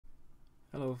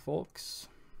Hello folks,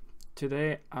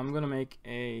 today I'm gonna make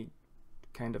a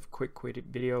kind of quick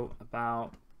video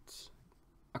about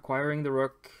acquiring the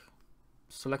Rook,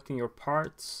 selecting your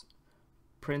parts,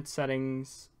 print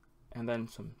settings, and then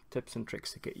some tips and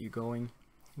tricks to get you going,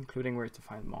 including where to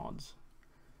find mods.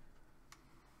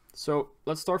 So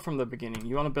let's start from the beginning.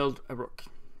 You want to build a Rook.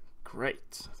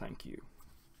 Great, thank you.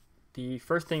 The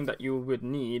first thing that you would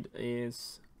need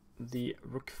is the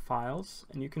Rook files,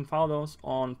 and you can file those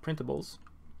on Printables.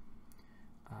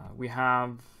 We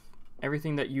have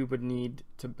everything that you would need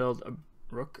to build a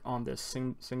Rook on this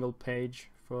single page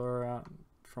for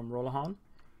from Rolohaun.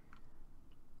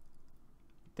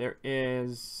 There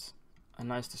is a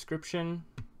nice description.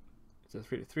 It's a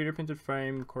 3D printed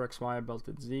frame, Core XY,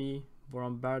 belted Z,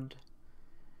 Voron bed,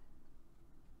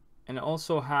 and it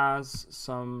also has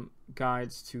some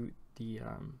guides to the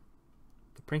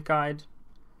print guide,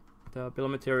 the bill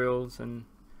of materials, and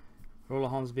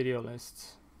Rolohaun's video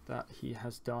lists that he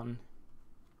has done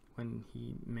when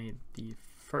he made the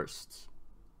first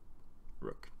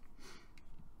Rook.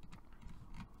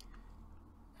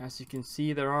 As you can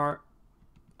see, there are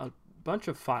a bunch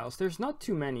of files. There's not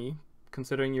too many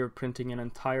considering you're printing an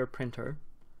entire printer,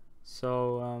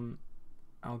 so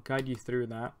I'll guide you through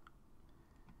that.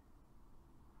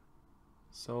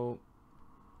 So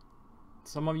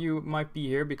some of you might be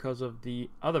here because of the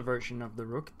other version of the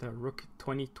Rook, the Rook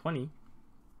 2020,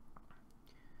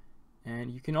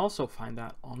 and you can also find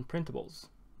that on Printables.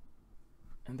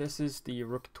 And this is the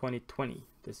Rook 2020.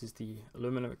 This is the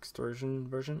aluminum extrusion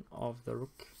version of the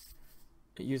Rook.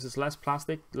 It uses less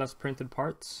plastic, less printed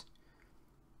parts,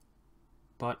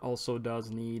 but also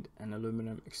does need an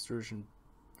aluminum extrusion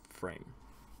frame.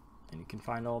 And you can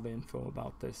find all the info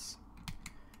about this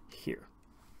here.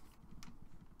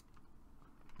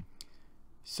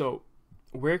 So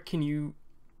where can you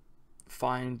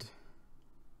find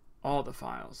all the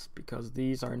files? Because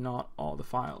these are not all the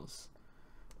files.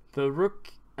 The Rook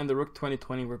and the Rook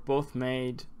 2020 were both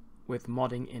made with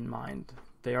modding in mind.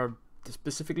 They are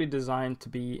specifically designed to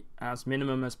be as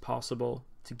minimum as possible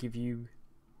to give you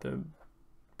the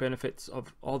benefits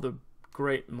of all the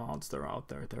great mods that are out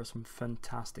there. There are some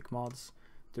fantastic mods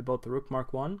to both the Rook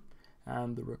MK1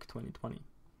 and the Rook 2020.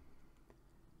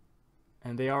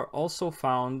 And they are also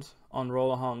found on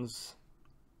Rolohaun's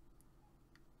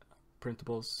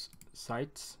Printables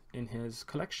site in his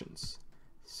collections.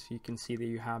 So you can see that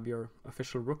you have your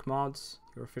official Rook mods,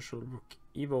 your official Rook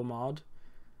Evo mod,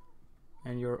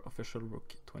 and your official Rook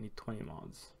 2020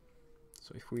 mods.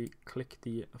 So if we click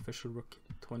the official Rook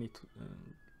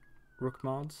Rook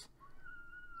mods,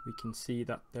 we can see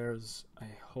that there's a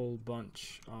whole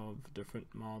bunch of different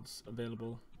mods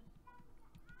available.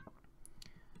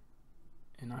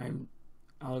 And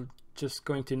I'll just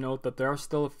going to note that there are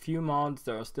still a few mods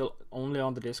that are still only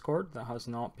on the Discord that has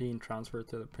not been transferred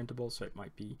to the Printables, so it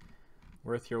might be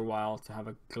worth your while to have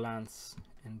a glance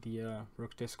in the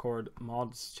Rook Discord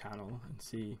mods channel and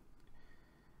see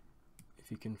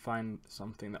if you can find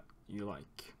something that you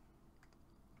like.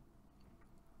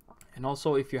 And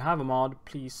also, if you have a mod,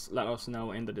 please let us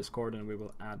know in the Discord and we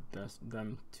will add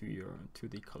them to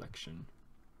the collection.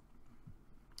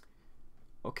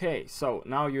 Okay, so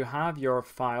now you have your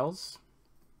files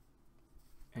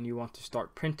and you want to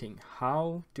start printing.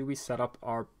 How do we set up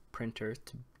our printer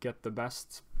to get the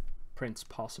best prints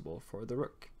possible for the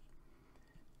Rook?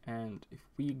 And if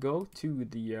we go to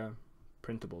the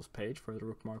Printables page for the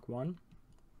Rook MK1,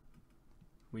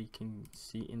 we can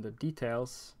see in the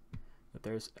details that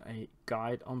there's a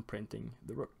guide on printing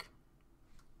the Rook.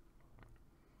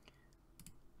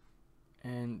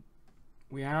 And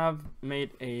we have made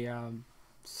a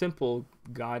simple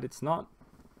guide. It's not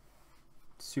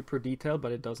super detailed,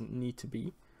 but it doesn't need to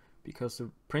be, because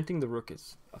printing the Rook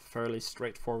is a fairly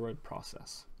straightforward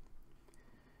process.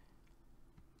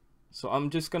 So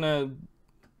I'm just gonna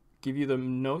give you the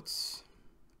notes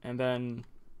and then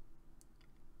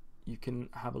you can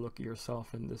have a look at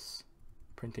yourself in this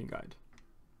printing guide.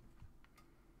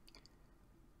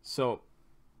 So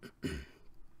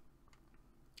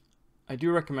I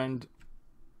do recommend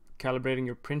calibrating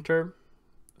your printer.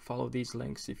 Follow these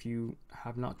links if you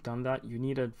have not done that. You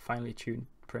need a finely tuned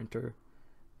printer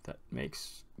that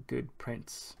makes good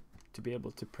prints to be able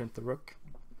to print the Rook.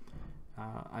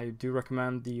 I do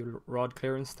recommend the rod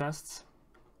clearance tests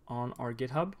on our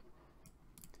GitHub.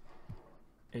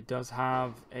 It does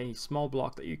have a small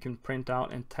block that you can print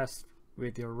out and test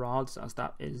with your rods, as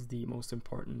that is the most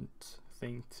important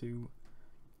thing to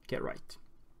get right.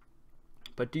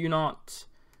 But do not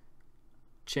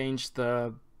change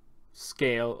the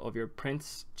scale of your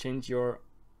prints, change your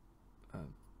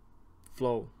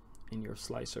flow in your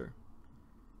slicer.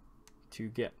 to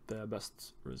get the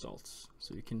best results.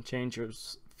 So you can change your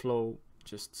flow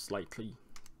just slightly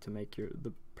to make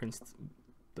the prints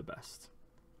the best.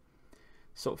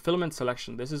 So filament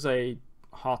selection, this is a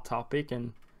hot topic,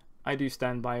 and I do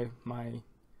stand by my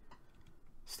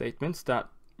statements that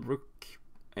Rook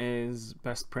is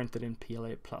best printed in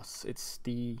PLA+. It's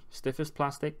the stiffest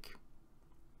plastic,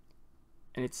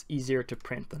 and it's easier to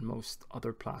print than most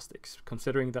other plastics,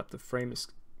 considering that the frame is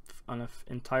on an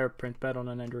entire print bed on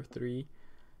an Ender 3.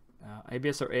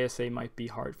 ABS or ASA might be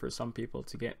hard for some people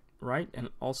to get right, and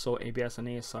also ABS and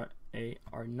ASA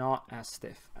are not as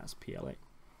stiff as PLA.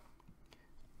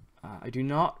 I do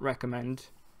not recommend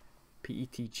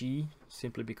PETG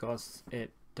simply because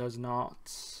it does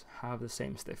not have the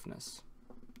same stiffness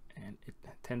and it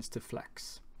tends to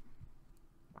flex.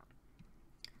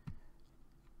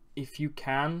 If you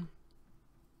can,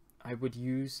 I would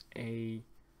use a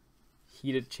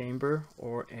heated chamber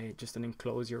or just an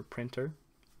enclosure printer.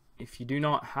 If you do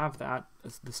not have that,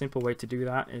 the simple way to do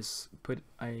that is put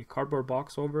a cardboard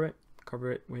box over it,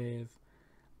 cover it with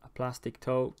a plastic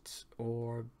tote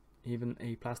or even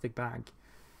a plastic bag,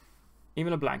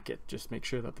 even a blanket. Just make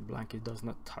sure that the blanket does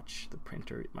not touch the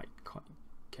printer. It might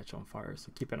catch on fire,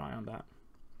 so keep an eye on that.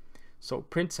 So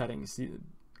print settings,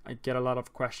 I get a lot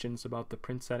of questions about the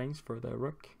print settings for the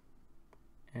Rook,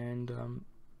 and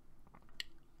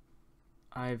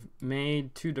I've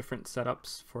made two different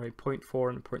setups for a 0.4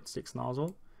 and a 0.6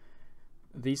 nozzle.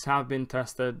 These have been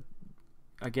tested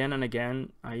again and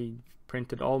again. I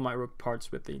printed all my Rook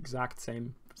parts with the exact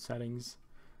same settings.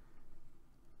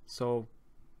 So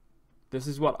this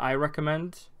is what I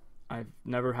recommend. I've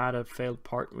never had a failed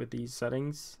part with these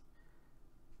settings,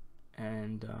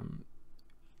 and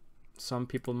some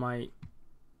people might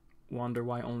wonder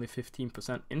why only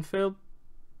 15% infill.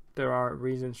 There are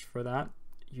reasons for that.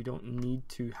 You don't need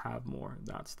to have more.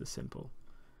 That's the simple.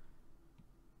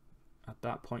 At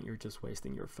that point, you're just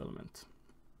wasting your filament.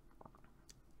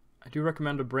 I do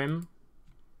recommend a brim.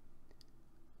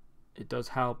 It does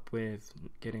help with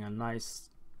getting a nice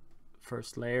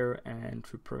first layer and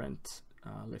to prevent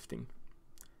lifting.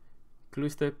 Glue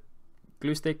stick,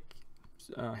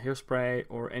 hairspray,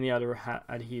 or any other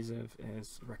adhesive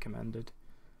is recommended.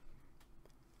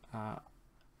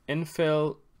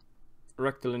 Infill,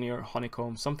 rectilinear,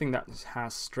 honeycomb, something that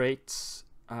has straights.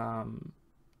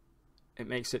 It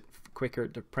makes it quicker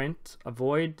to print.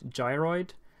 Avoid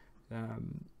gyroid.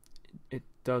 It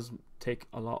does take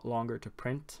a lot longer to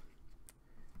print.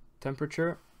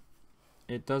 Temperature,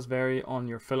 it does vary on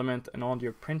your filament and on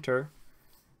your printer,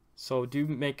 so do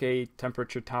make a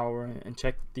temperature tower and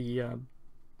check the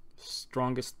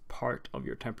strongest part of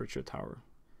your temperature tower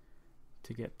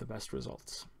to get the best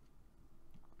results.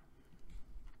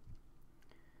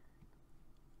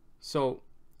 So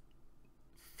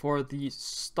for the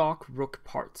stock Rook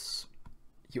parts,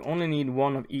 you only need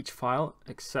one of each file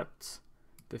except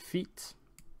the feet,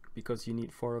 because you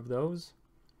need 4 of those,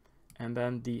 and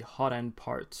then the hot end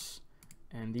parts,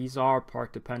 and these are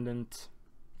part dependent.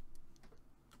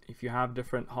 If you have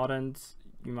different hot ends,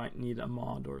 you might need a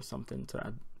mod or something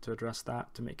to address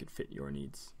that to make it fit your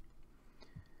needs.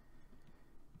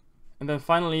 And then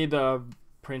finally, the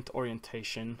print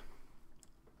orientation.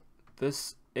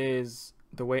 This is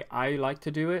the way I like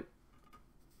to do it.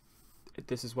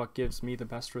 This is what gives me the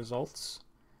best results.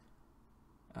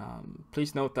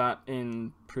 Please note that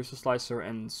in Prusa Slicer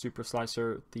and Super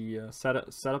Slicer, the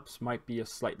setups might be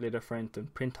slightly different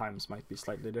and print times might be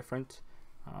slightly different.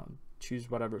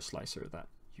 Choose whatever slicer that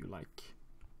you like.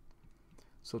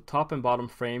 So top and bottom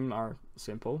frame are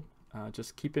simple.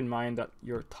 Just keep in mind that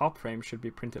your top frame should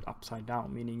be printed upside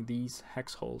down, meaning these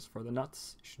hex holes for the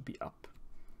nuts should be up.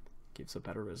 Gives a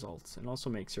better results and also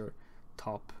makes your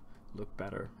top look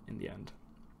better in the end.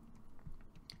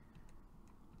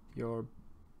 Your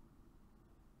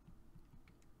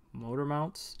motor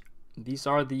mounts, these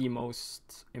are the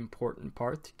most important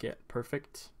part to get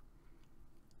perfect.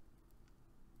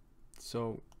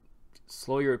 So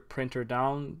slow your printer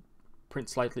down, print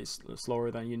slightly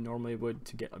slower than you normally would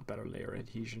to get a better layer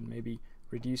adhesion. Maybe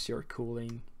reduce your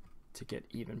cooling to get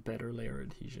even better layer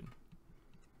adhesion.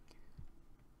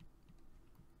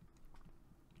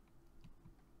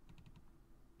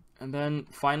 And then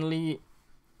finally,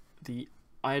 the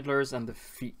idlers and the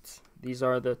feet. These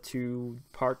are the two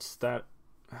parts that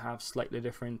have slightly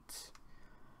different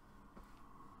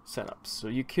setups. So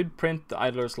you could print the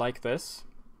idlers like this.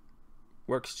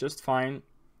 Works just fine.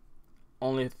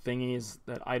 Only thing is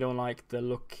that I don't like the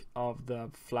look of the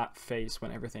flat face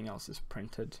when everything else is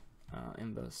printed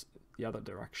in the other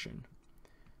direction.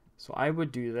 So I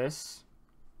would do this.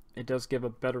 It does give a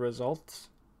better result.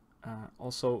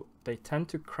 Also, they tend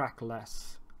to crack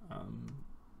less,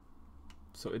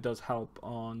 so it does help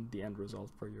on the end result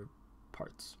for your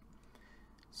parts.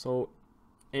 So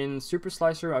in Super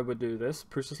Slicer, I would do this.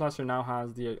 Prusa Slicer now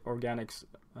has the organics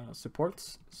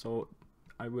supports, so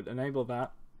I would enable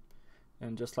that,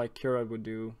 and just like Cura would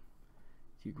do,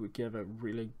 you would give a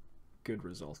really good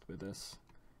result with this.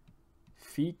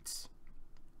 Feet,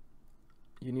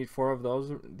 you need 4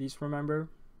 of these, remember.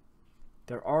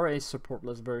 There are a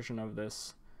supportless version of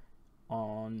this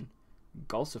on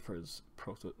Gulsifer's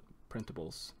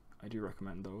Printables. I do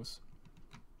recommend those.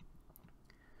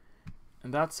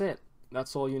 And that's it.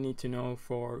 That's all you need to know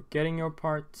for getting your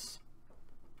parts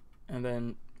and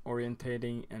then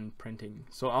orientating and printing.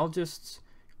 So I'll just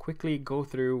quickly go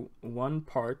through one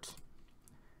part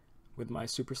with my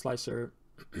Super Slicer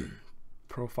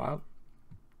profile.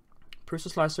 Prusa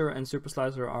Slicer and Super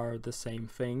Slicer are the same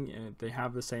thing. They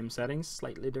have the same settings,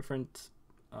 slightly different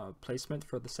placement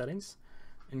for the settings.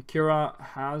 And Cura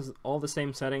has all the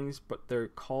same settings, but they're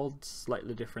called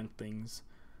slightly different things.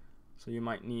 So you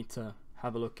might need to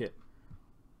have a look at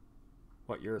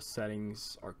what your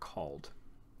settings are called.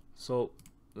 So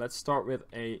let's start with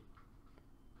a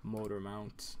motor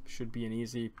mount. Should be an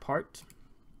easy part.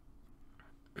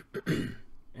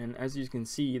 And as you can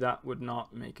see, that would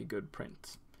not make a good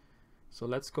print. So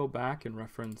let's go back and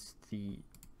reference the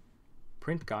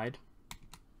print guide,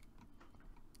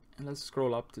 and let's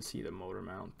scroll up to see the motor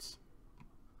mounts.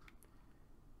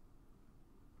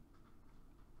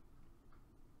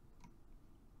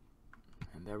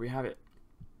 And there we have it.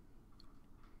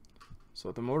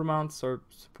 So the motor mounts are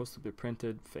supposed to be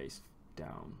printed face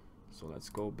down. So let's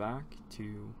go back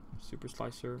to Super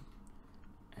Slicer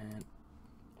and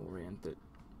orient it.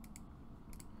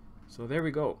 So there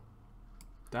we go.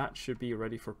 That should be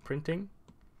ready for printing.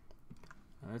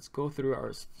 Let's go through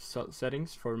our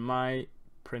settings for my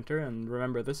printer, and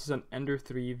remember this is an Ender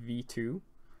 3 V2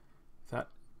 that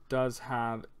does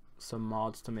have some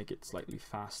mods to make it slightly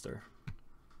faster.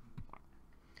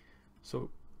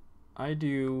 So I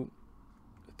do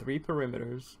 3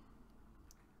 perimeters,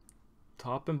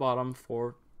 top and bottom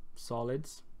 4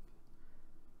 solids,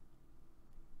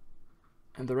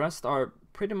 and the rest are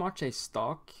pretty much a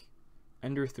stock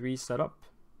Ender 3 setup.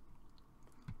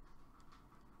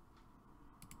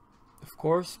 Of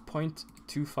course,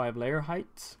 0.25 layer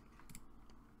height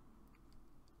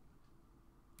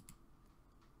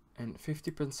and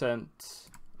 50%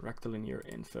 rectilinear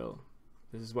infill.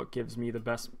 This is what gives me the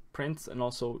best prints, and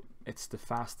also it's the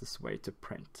fastest way to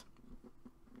print.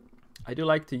 I do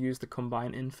like to use the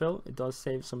combine infill. It does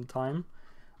save some time.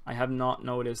 I have not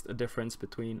noticed a difference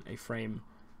between a frame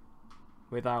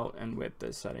without and with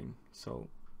this setting. So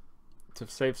to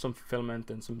save some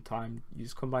filament and some time,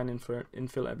 use combine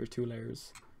infill every 2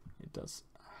 layers. It does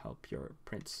help your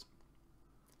prints.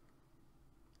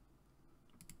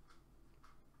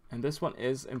 And this one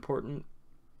is important,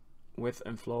 width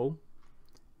and flow.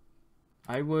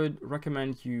 I would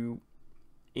recommend you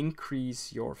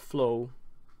increase your flow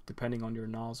depending on your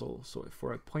nozzle. So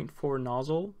for a 0.4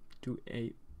 nozzle, do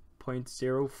a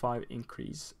 0.05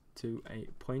 increase to a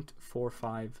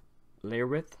 0.45 layer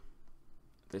width.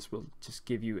 This will just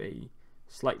give you a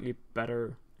slightly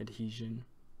better adhesion.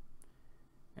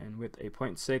 And with a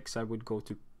 0.6, I would go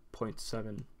to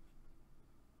 0.7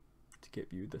 to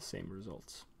give you the same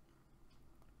results.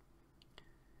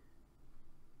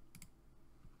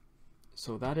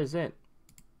 So that is it.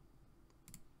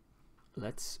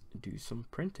 Let's do some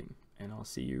printing, and I'll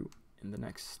see you in the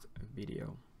next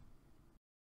video.